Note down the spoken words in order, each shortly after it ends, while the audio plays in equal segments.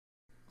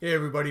Hey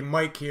everybody,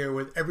 Mike here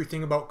with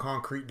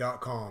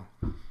everythingaboutconcrete.com.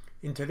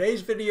 In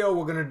today's video,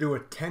 we're going to do a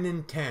 10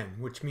 in 10,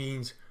 which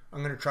means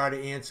I'm going to try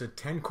to answer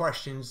 10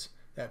 questions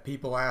that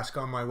people ask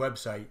on my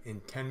website in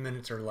 10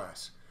 minutes or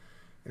less.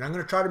 And I'm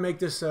going to try to make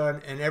this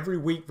an every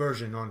week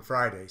version on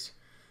Fridays.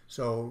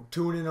 So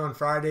tune in on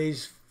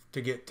Fridays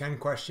to get 10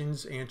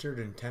 questions answered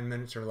in 10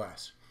 minutes or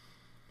less.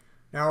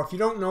 Now, if you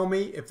don't know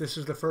me, if this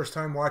is the first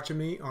time watching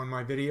me on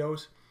my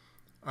videos,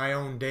 I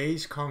own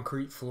Days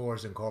Concrete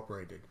Floors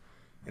Incorporated.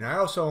 And I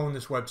also own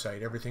this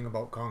website,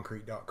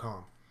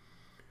 everythingaboutconcrete.com.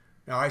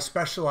 Now, I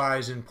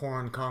specialize in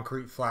pouring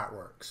concrete flat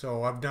work.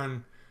 So I've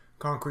done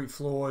concrete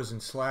floors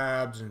and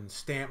slabs and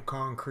stamped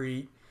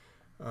concrete,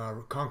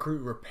 concrete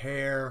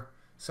repair,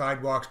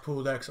 sidewalks,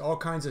 pool decks, all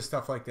kinds of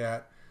stuff like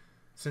that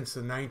since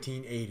the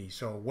 1980s.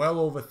 So well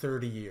over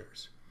 30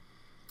 years.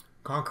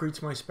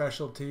 Concrete's my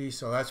specialty,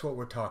 so that's what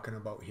we're talking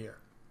about here.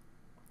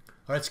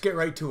 Let's get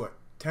right to it.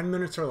 10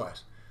 minutes or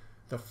less.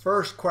 The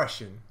first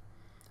question,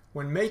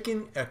 when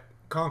making a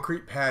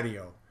concrete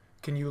patio,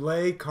 can you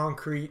lay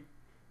concrete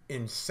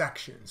in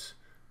sections?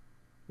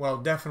 Well,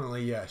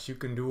 definitely yes. You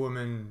can do them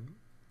in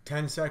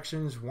 10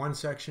 sections, 1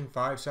 section,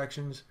 5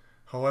 sections,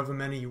 however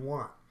many you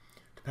want,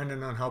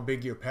 depending on how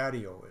big your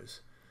patio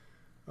is.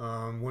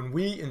 When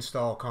we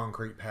install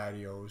concrete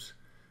patios,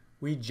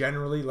 we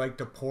generally like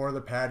to pour the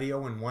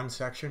patio in 1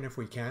 section if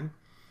we can,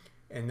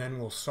 and then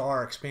we'll saw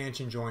our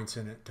expansion joints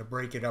in it to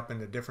break it up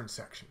into different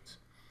sections.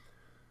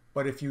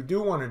 But if you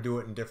do want to do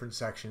it in different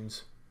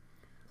sections,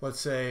 let's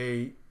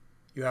say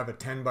you have a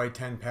 10 by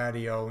 10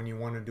 patio and you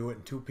want to do it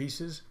in 2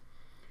 pieces,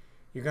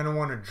 you're going to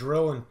want to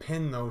drill and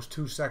pin those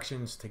 2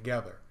 sections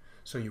together.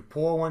 So you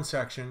pour 1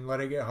 section, let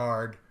it get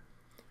hard,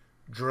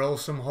 drill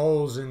some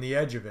holes in the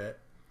edge of it,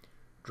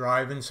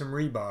 drive in some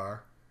rebar,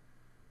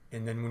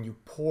 and then when you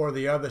pour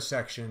the other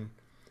section,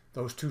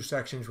 those 2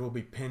 sections will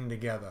be pinned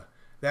together.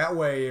 That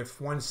way, if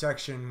 1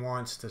 section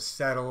wants to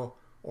settle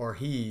or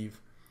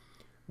heave,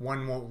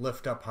 one won't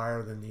lift up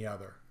higher than the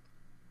other.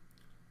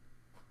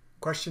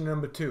 Question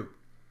number 2.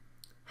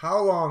 How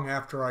long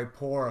after I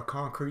pour a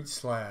concrete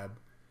slab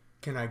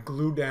can I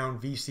glue down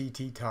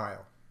VCT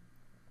tile?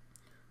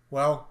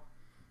 Well,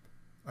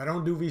 I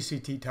don't do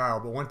VCT tile,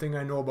 but one thing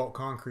I know about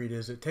concrete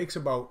is it takes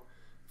about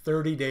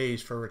 30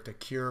 days for it to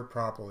cure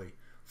properly,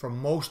 for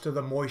most of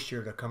the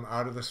moisture to come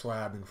out of the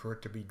slab and for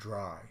it to be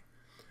dry.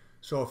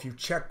 So if you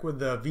check with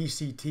the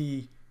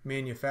VCT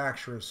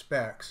manufacturer's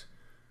specs,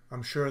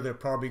 I'm sure they're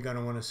probably going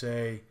to want to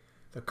say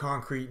the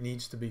concrete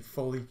needs to be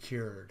fully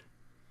cured.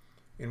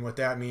 And what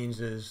that means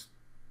is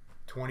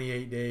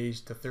 28 days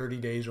to 30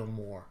 days or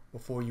more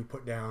before you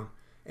put down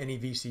any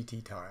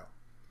VCT tile.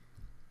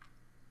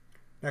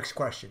 Next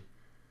question.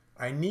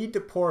 I need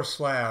to pour a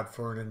slab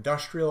for an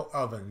industrial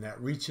oven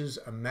that reaches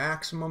a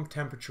maximum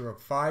temperature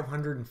of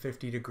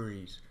 550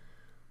 degrees.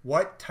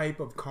 What type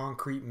of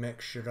concrete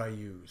mix should I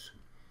use?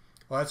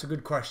 Well, that's a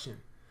good question.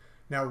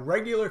 Now,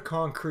 regular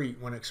concrete,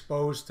 when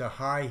exposed to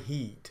high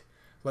heat,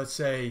 let's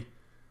say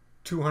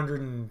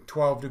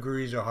 212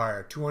 degrees or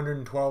higher.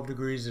 212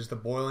 degrees is the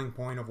boiling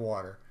point of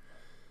water.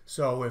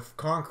 So if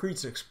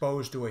concrete's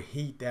exposed to a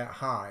heat that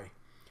high,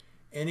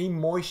 any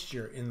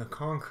moisture in the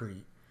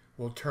concrete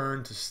will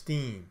turn to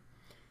steam.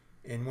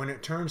 And when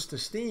it turns to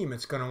steam,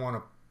 it's going to want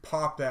to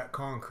pop that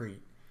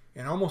concrete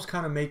and almost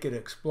kind of make it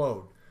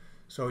explode.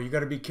 So you got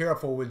to be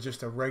careful with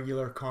just a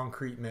regular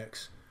concrete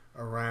mix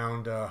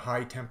around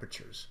high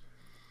temperatures.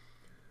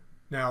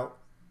 Now,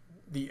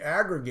 the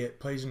aggregate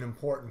plays an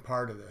important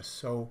part of this.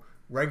 So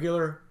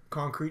regular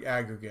concrete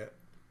aggregate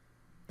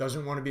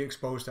doesn't want to be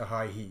exposed to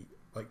high heat,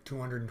 like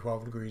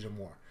 212 degrees or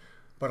more.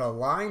 But a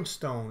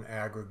limestone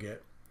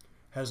aggregate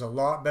has a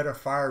lot better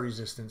fire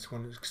resistance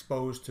when it's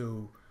exposed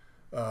to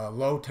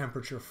low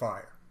temperature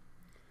fire.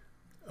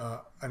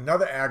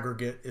 Another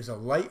aggregate is a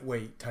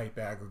lightweight type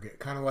aggregate,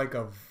 kind of like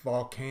a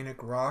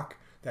volcanic rock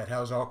that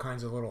has all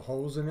kinds of little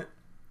holes in it.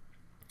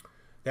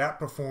 That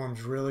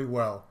performs really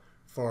well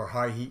for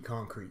high heat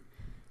concrete.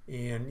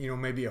 And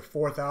maybe a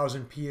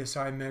 4,000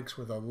 psi mix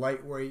with a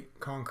lightweight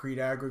concrete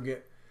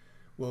aggregate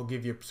will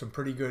give you some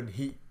pretty good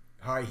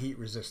high heat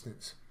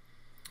resistance.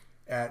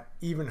 At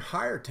even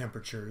higher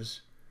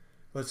temperatures,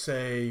 let's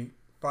say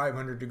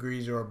 500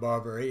 degrees or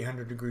above or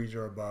 800 degrees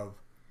or above,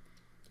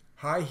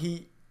 high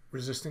heat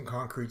resistant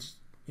concrete's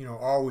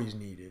always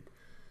needed.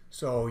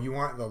 So you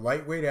want the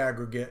lightweight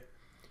aggregate,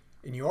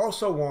 and you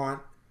also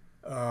want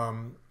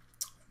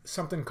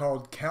something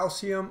called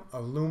calcium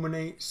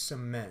aluminate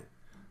cement.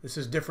 This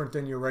is different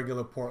than your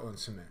regular Portland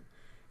cement,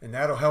 and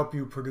that'll help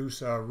you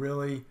produce a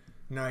really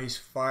nice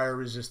fire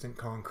resistant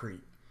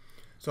concrete.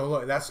 So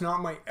look, that's not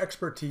my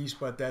expertise,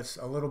 but that's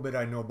a little bit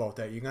I know about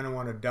that. You're going to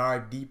want to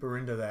dive deeper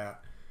into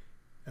that,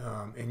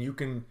 and you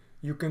can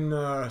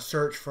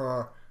search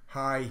for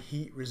high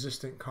heat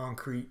resistant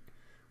concrete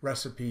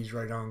recipes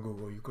right on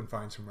Google. You can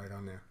find some right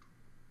on there.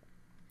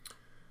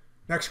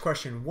 Next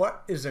question.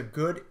 What is a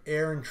good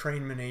air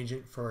entrainment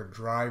agent for a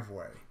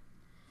driveway?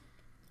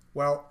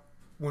 Well,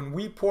 when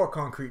we pour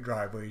concrete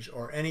driveways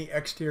or any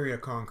exterior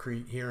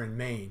concrete here in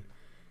Maine,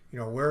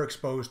 we're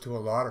exposed to a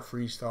lot of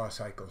freeze-thaw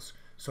cycles.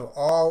 So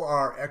all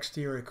our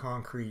exterior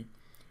concrete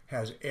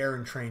has air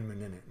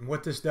entrainment in it. And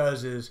what this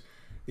does is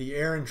the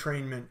air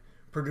entrainment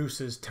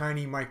produces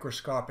tiny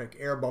microscopic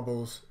air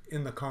bubbles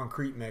in the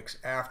concrete mix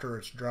after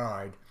it's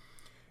dried.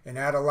 And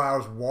that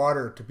allows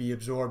water to be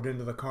absorbed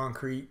into the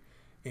concrete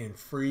and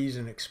freeze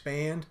and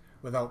expand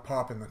without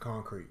popping the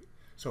concrete.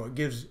 So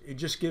it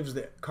just gives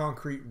the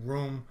concrete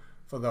room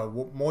for the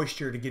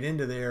moisture to get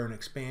into there and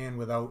expand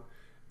without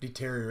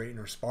deteriorating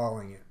or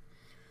spalling it.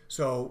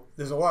 So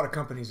there's a lot of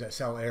companies that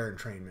sell air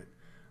entrainment.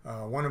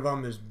 One of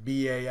them is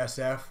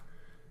BASF.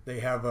 They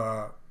have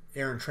a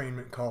air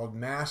entrainment called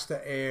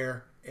Master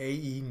Air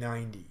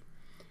AE90.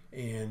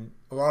 And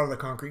a lot of the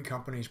concrete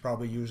companies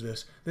probably use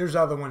this. There's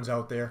other ones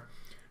out there.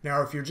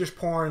 Now, if you're just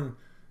pouring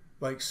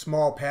like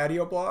small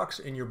patio blocks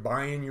and you're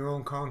buying your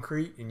own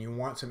concrete and you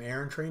want some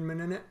air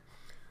entrainment in it,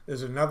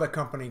 there's another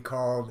company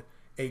called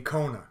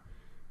Akona,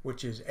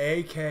 which is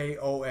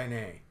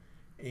A-K-O-N-A.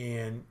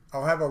 And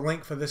I'll have a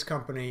link for this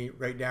company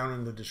right down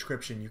in the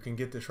description. You can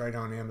get this right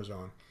on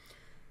Amazon.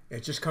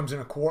 It just comes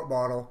in a quart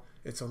bottle.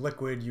 It's a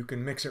liquid. You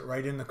can mix it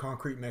right in the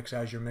concrete mix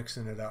as you're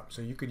mixing it up.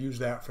 So you could use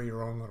that for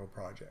your own little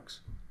projects.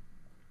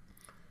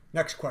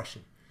 Next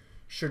question.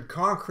 Should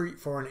concrete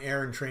for an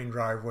air entrained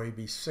driveway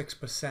be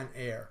 6%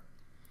 air?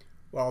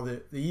 Well,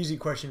 the easy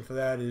question for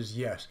that is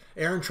yes.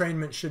 Air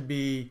entrainment should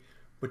be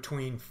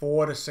between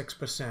 4 to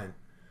 6%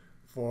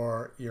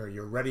 for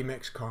your ready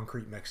mix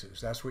concrete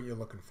mixes. That's what you're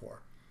looking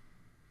for.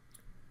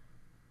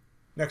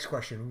 Next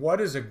question. What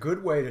is a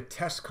good way to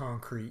test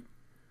concrete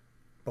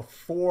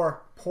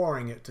before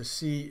pouring it to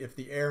see if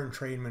the air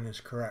entrainment is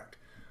correct?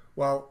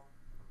 Well,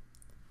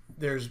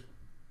 there's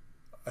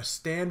a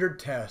standard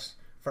test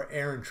for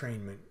air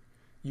entrainment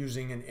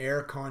using an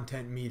air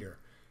content meter.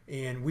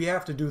 And we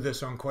have to do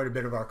this on quite a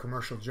bit of our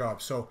commercial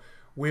jobs. So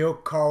we'll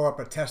call up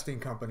a testing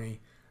company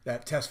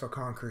that tests for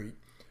concrete.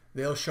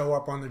 They'll show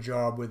up on the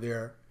job with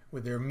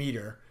their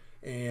meter,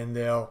 and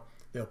they'll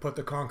put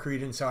the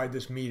concrete inside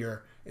this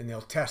meter and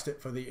they'll test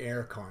it for the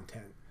air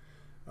content.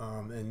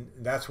 And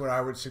that's what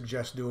I would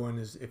suggest doing,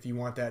 is if you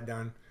want that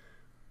done,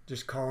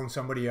 just calling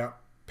somebody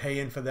up,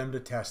 paying for them to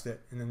test it,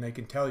 and then they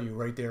can tell you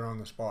right there on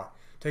the spot.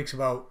 Takes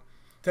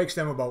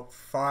them about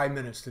 5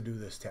 minutes to do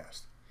this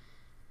test.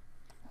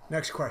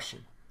 Next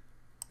question.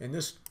 And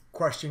this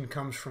question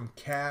comes from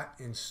Kat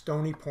in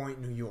Stony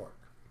Point, New York.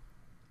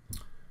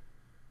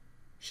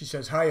 She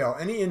says, "Hi y'all,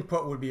 any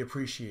input would be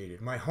appreciated.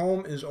 My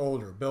home is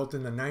older, built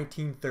in the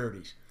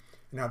 1930s,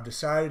 and I've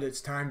decided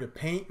it's time to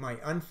paint my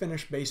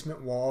unfinished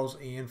basement walls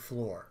and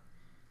floor.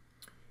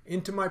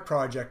 Into my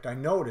project, I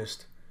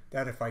noticed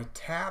that if I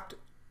tapped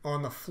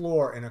on the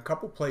floor in a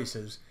couple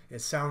places, it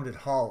sounded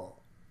hollow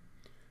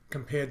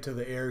compared to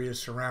the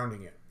areas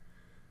surrounding it.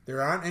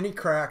 There aren't any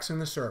cracks in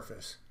the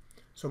surface.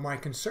 So my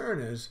concern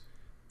is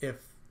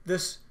if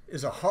this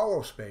is a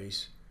hollow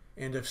space,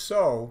 and if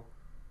so,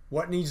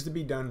 what needs to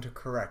be done to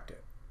correct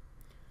it?"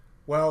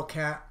 Well,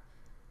 Kat,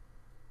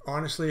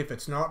 honestly, if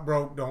it's not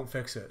broke, don't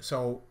fix it.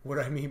 So what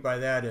I mean by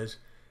that is,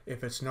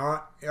 if it's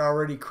not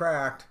already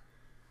cracked,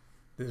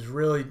 there's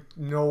really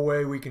no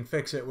way we can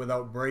fix it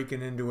without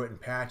breaking into it and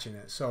patching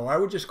it. So I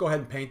would just go ahead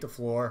and paint the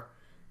floor.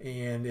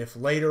 And if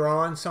later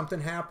on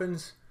something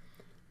happens,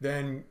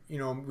 then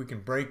we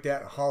can break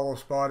that hollow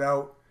spot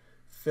out,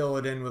 fill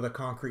it in with a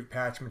concrete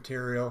patch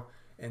material,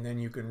 and then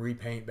you can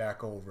repaint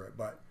back over it.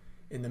 But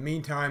in the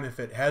meantime, if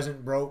it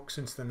hasn't broke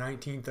since the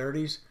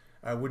 1930s,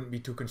 I wouldn't be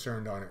too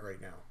concerned on it right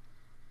now.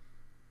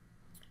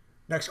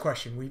 Next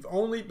question. We've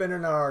only been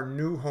in our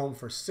new home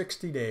for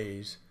 60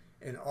 days,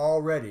 and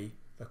already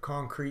the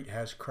concrete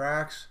has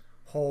cracks,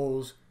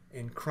 holes,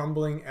 and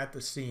crumbling at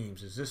the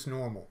seams. Is this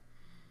normal?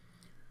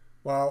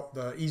 Well,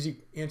 the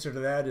easy answer to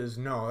that is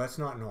no, that's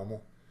not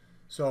normal.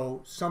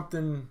 So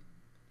something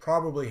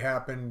probably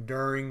happened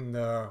during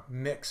the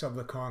mix of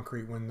the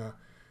concrete when the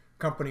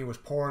company was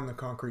pouring the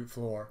concrete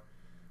floor.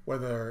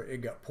 Whether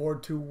it got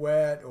poured too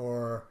wet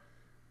or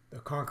the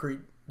concrete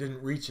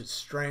didn't reach its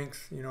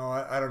strength,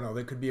 I don't know.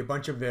 There could be a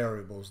bunch of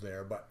variables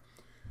there, but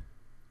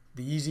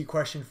the easy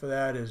question for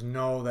that is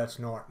no, that's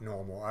not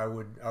normal. I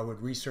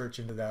would research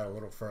into that a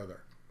little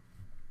further.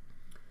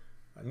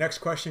 Next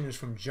question is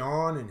from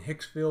John in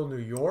Hicksville, New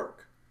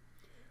York.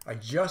 I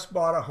just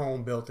bought a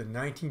home built in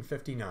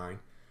 1959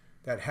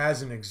 that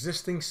has an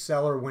existing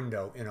cellar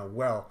window in a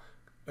well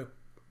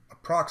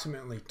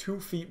approximately 2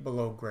 feet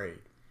below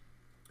grade.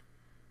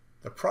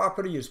 The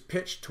property is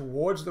pitched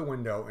towards the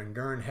window, and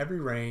during heavy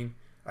rain,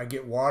 I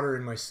get water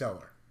in my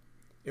cellar.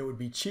 It would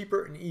be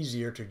cheaper and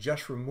easier to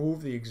just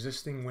remove the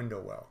existing window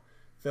well,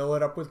 fill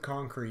it up with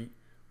concrete,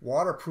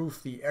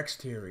 waterproof the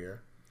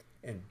exterior,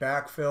 and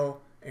backfill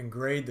and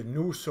grade the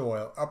new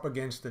soil up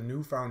against the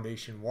new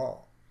foundation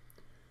wall.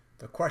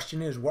 The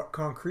question is, what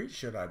concrete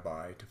should I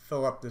buy to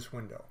fill up this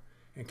window?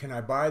 And can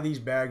I buy these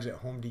bags at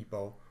Home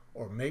Depot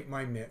or make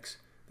my mix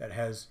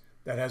that's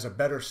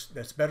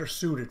better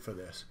suited for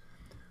this?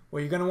 Well,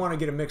 you're going to want to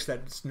get a mix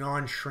that's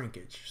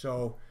non-shrinkage.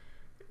 So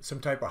some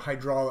type of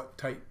hydraulic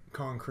type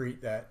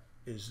concrete that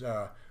is,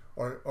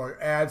 or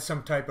add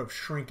some type of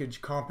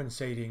shrinkage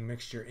compensating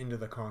mixture into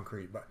the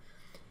concrete. But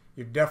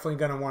you're definitely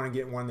going to want to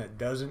get one that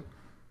doesn't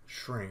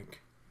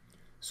shrink,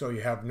 so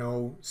you have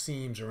no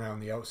seams around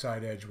the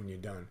outside edge when you're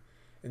done.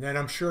 And then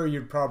I'm sure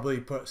you'd probably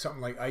put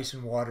something like ice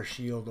and water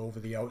shield over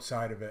the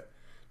outside of it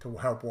to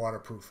help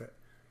waterproof it,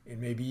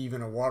 and maybe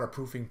even a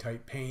waterproofing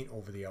type paint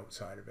over the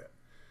outside of it.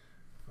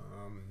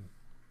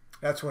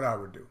 That's what I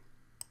would do.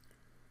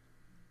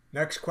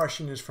 Next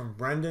question is from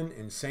Brendan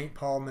in St.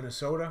 Paul,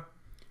 Minnesota.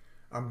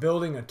 I'm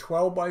building a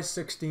 12 by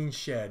 16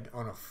 shed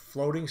on a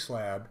floating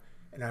slab,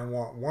 and I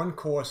want 1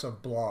 course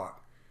of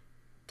block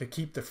to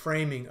keep the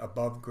framing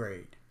above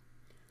grade.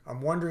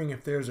 I'm wondering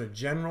if there's a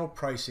general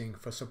pricing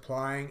for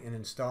supplying and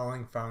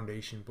installing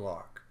foundation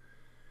block.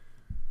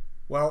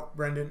 Well,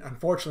 Brendan,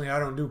 unfortunately I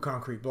don't do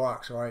concrete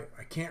block, so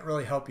I can't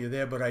really help you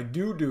there, but I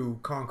do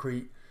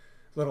concrete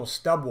little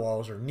stub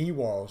walls or knee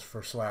walls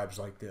for slabs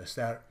like this.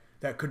 That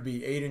could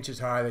be 8 inches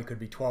high, they could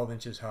be 12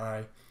 inches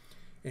high.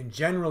 And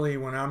generally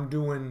when I'm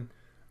doing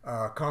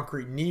a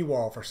concrete knee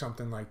wall for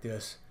something like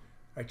this,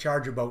 I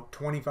charge about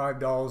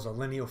 $25 a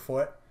lineal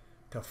foot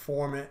to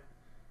form it.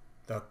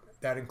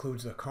 That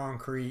includes the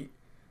concrete,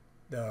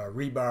 the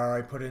rebar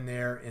I put in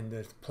there, and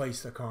to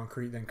place the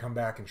concrete, then come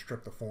back and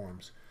strip the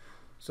forms.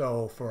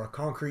 So for a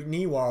concrete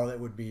knee wall, it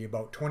would be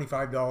about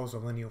 $25 a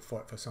lineal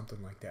foot for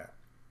something like that.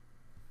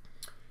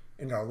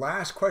 And our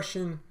last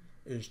question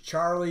is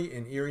Charlie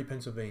in Erie,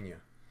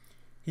 Pennsylvania.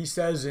 He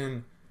says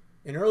in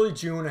early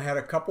June I had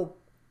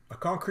a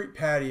concrete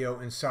patio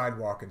and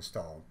sidewalk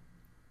installed.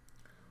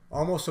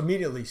 Almost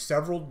immediately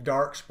several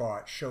dark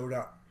spots showed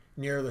up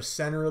near the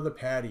center of the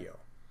patio.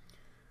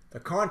 The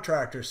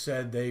contractor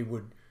said they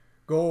would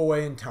go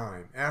away in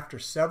time. After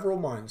several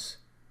months,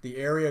 the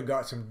area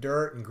got some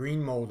dirt and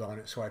green mold on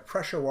it, so I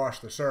pressure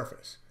washed the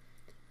surface.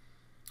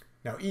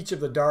 Now each of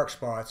the dark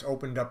spots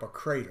opened up a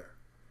crater,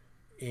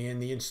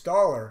 and the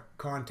installer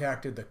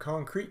contacted the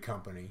concrete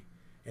company,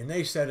 and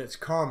they said it's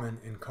common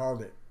and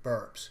called it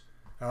burps.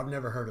 I've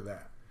never heard of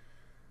that.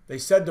 They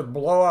said to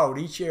blow out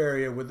each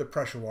area with the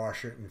pressure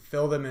washer and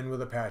fill them in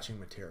with a patching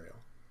material.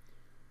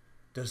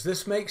 Does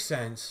this make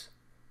sense,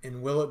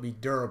 and will it be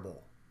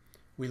durable?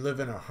 We live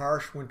in a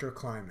harsh winter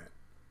climate.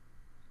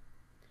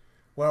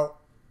 Well,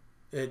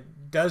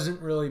 it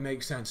doesn't really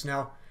make sense.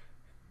 Now,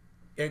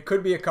 it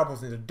could be a couple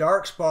things. The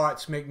dark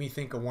spots make me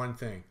think of one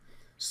thing.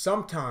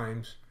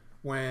 Sometimes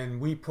when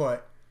we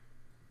put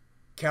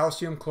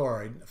calcium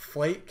chloride,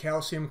 flake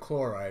calcium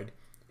chloride,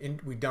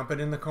 we dump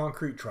it in the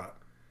concrete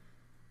truck,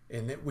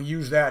 and we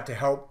use that to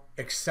help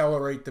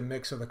accelerate the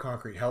mix of the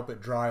concrete, help it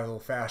dry a little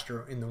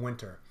faster in the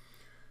winter.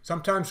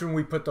 Sometimes when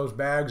we put those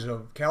bags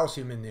of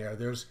calcium in there,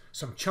 there's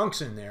some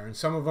chunks in there, and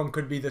some of them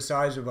could be the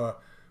size of a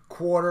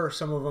quarter,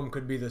 some of them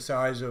could be the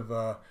size of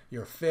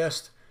your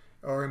fist,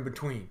 or in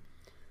between.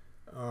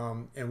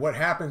 And what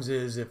happens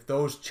is, if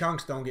those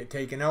chunks don't get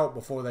taken out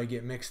before they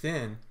get mixed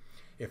in,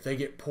 if they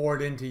get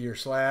poured into your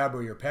slab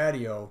or your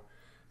patio,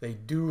 they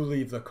do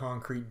leave the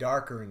concrete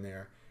darker in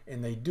there,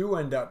 and they do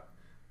end up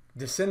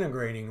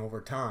disintegrating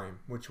over time,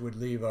 which would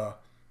leave a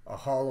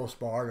hollow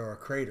spot or a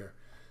crater.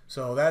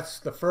 So that's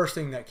the first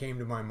thing that came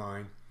to my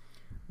mind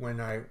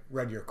when I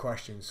read your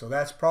question. So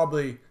that's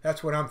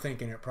what I'm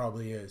thinking it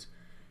probably is.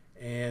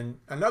 And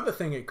another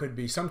thing it could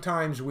be,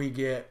 sometimes we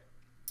get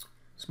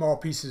small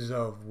pieces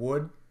of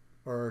wood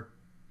or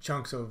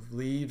chunks of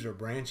leaves or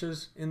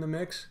branches in the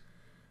mix,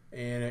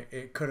 and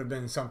it could have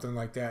been something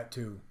like that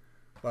too.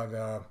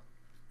 But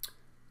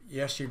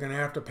yes, you're going to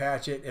have to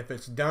patch it. If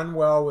it's done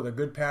well with a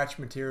good patch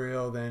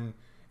material, and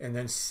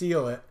then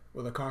seal it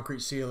with a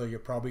concrete sealer, you're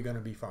probably going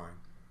to be fine.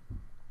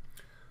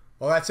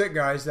 Well, that's it,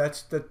 guys.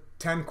 That's the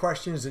 10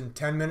 questions in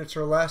 10 minutes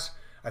or less.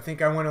 I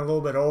think I went a little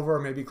bit over,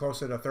 maybe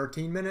closer to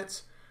 13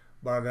 minutes.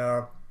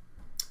 But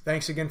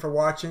thanks again for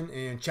watching,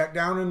 and check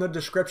down in the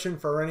description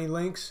for any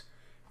links,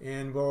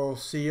 and we'll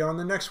see you on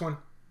the next one.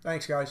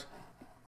 Thanks, guys.